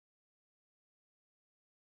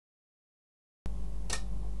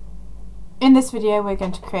In this video we're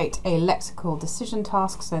going to create a lexical decision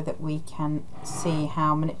task so that we can see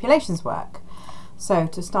how manipulations work. So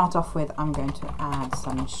to start off with, I'm going to add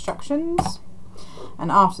some instructions, and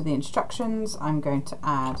after the instructions I'm going to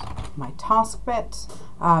add my task bit.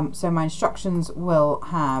 So my instructions will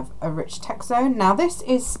have a rich text zone. Now this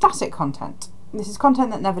is static content. This is content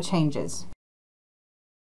that never changes.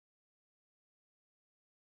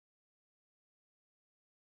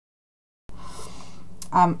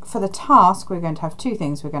 For the task, we're going to have two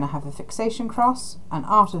things. We're going to have a fixation cross, and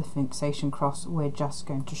after the fixation cross we're just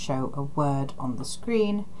going to show a word on the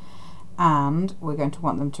screen, and we're going to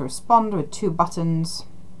want them to respond with two buttons.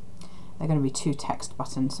 They're going to be two text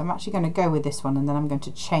buttons, so I'm actually going to go with this one and then I'm going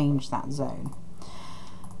to change that zone.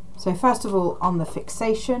 So first of all, on the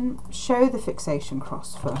fixation, show the fixation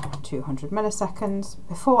cross for 200 milliseconds.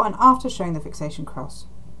 Before and after showing the fixation cross,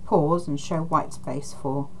 pause and show white space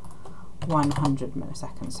for 100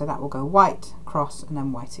 milliseconds. So that will go white, cross, and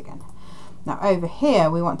then white again. Now over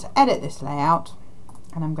here we want to edit this layout,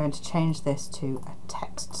 and I'm going to change this to a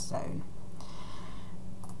text zone.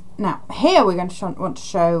 Now here we're going to want to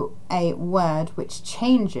show a word which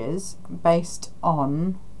changes based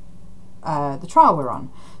on the trial we're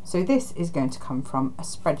on. So this is going to come from a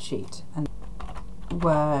spreadsheet, and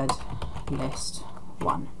word list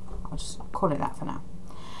 1. I'll just call it that for now.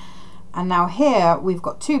 And now here we've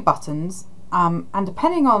got two buttons, and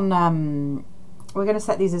depending on, we're going to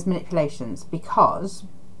set these as manipulations because,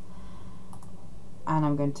 and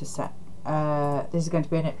I'm going to set, this is going to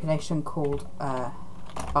be a manipulation called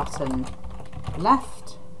button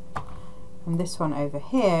left, and this one over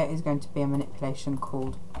here is going to be a manipulation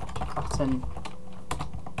called button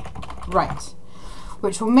right,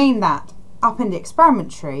 which will mean that up in the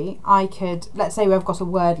experiment tree, I could, let's say we've got a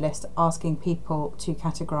word list asking people to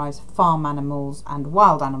categorize farm animals and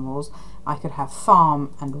wild animals. I could have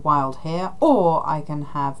farm and wild here, or I can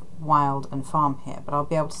have wild and farm here, but I'll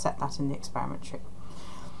be able to set that in the experiment tree.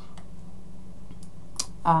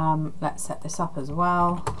 Let's set this up as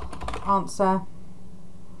well. Answer.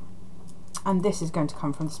 And this is going to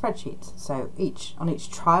come from the spreadsheet. So on each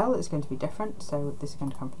trial it's going to be different. So this is going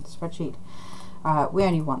to come from the spreadsheet. We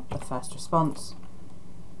only want the first response,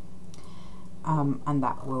 and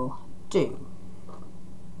that will do.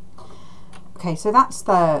 Okay, so that's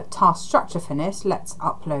the task structure finished. Let's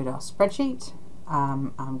upload our spreadsheet.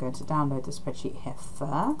 I'm going to download the spreadsheet here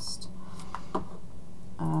first.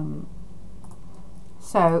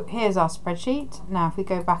 So here's our spreadsheet. Now if we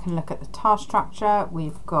go back and look at the task structure,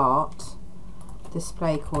 we've got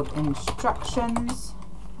display called instructions,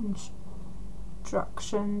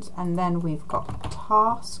 and then we've got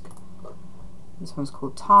task. This one's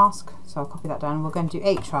called task, so I'll copy that down. We're going to do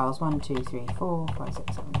 8 trials, 1, 2, 3, 4, 5,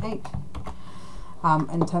 6, 7, 8.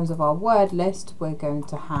 In terms of our word list, we're going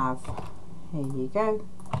to have, here you go,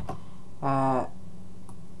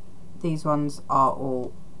 these ones are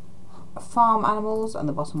all farm animals and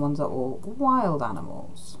the bottom ones are all wild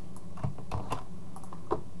animals.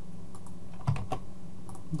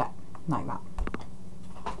 There, like that.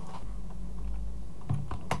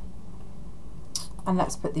 And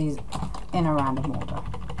let's put these in a random order,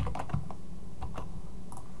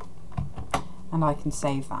 and I can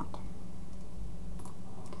save that.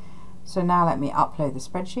 So now let me upload the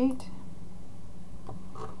spreadsheet,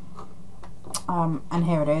 and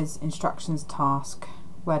here it is: instructions, task,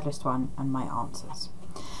 word list 1, and my answers.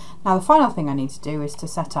 Now the final thing I need to do is to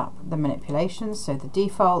set up the manipulations, so the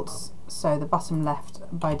defaults. So the bottom left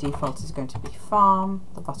by default is going to be farm,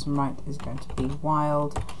 the bottom right is going to be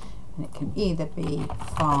wild, and it can either be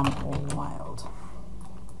farm or wild.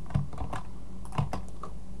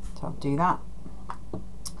 So I'll do that,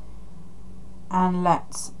 and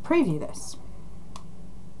let's preview this.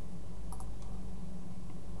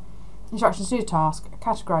 Instructions to do task,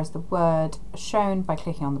 categorize the word shown by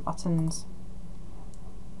clicking on the buttons.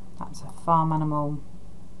 That's a farm animal,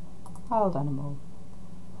 wild animal,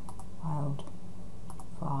 wild,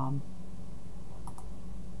 farm.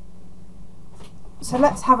 So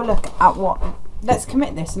let's have a look at let's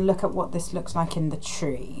commit this and look at what this looks like in the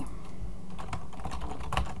tree.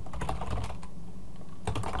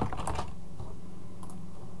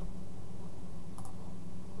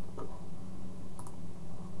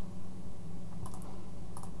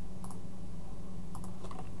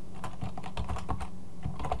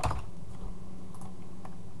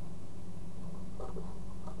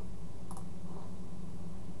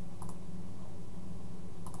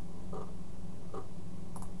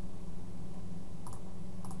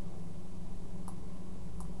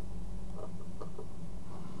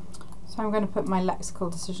 So I'm going to put my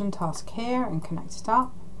lexical decision task here and connect it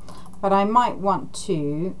up, but I might want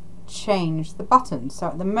to change the buttons. So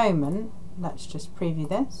at the moment, let's just preview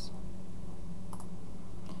this.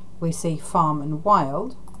 We see farm and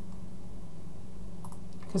wild,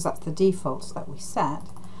 because that's the defaults that we set.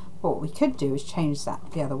 But what we could do is change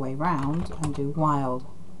that the other way round and do wild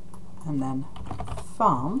and then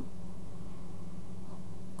farm.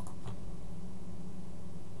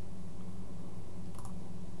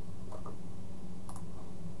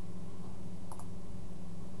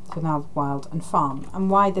 So now wild and farm. And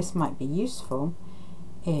why this might be useful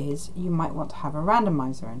is you might want to have a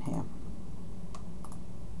randomizer in here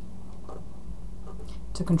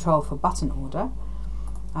to control for button order.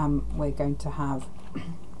 We're going to have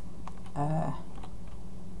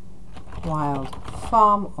wild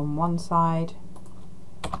farm on one side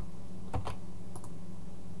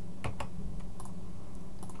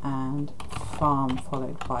and farm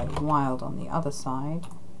followed by wild on the other side.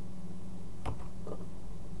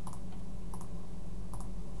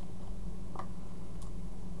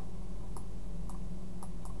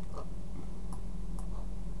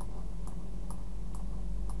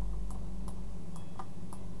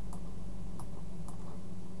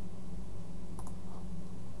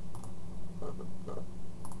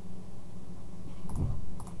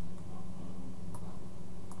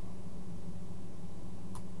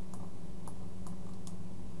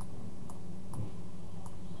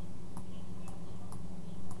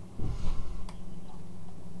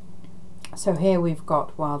 So here we've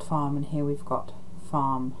got wild farm and here we've got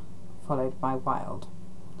farm followed by wild.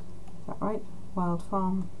 Is that right? Wild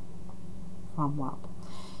farm, farm wild.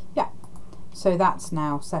 Yeah, so that's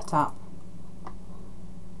now set up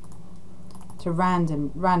to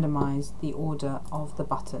randomize the order of the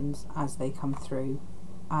buttons as they come through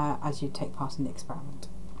as you take part in the experiment.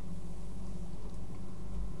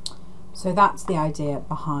 So that's the idea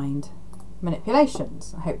behind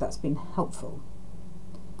manipulations. I hope that's been helpful.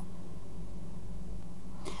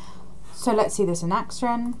 So let's see this in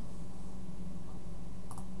action.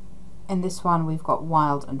 In this one we've got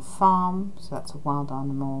wild and farm, so that's a wild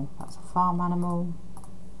animal, that's a farm animal.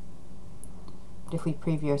 But if we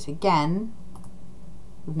preview it again,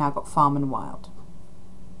 we've now got farm and wild.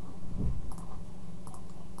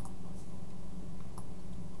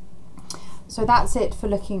 So that's it for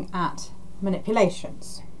looking at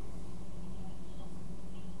manipulations.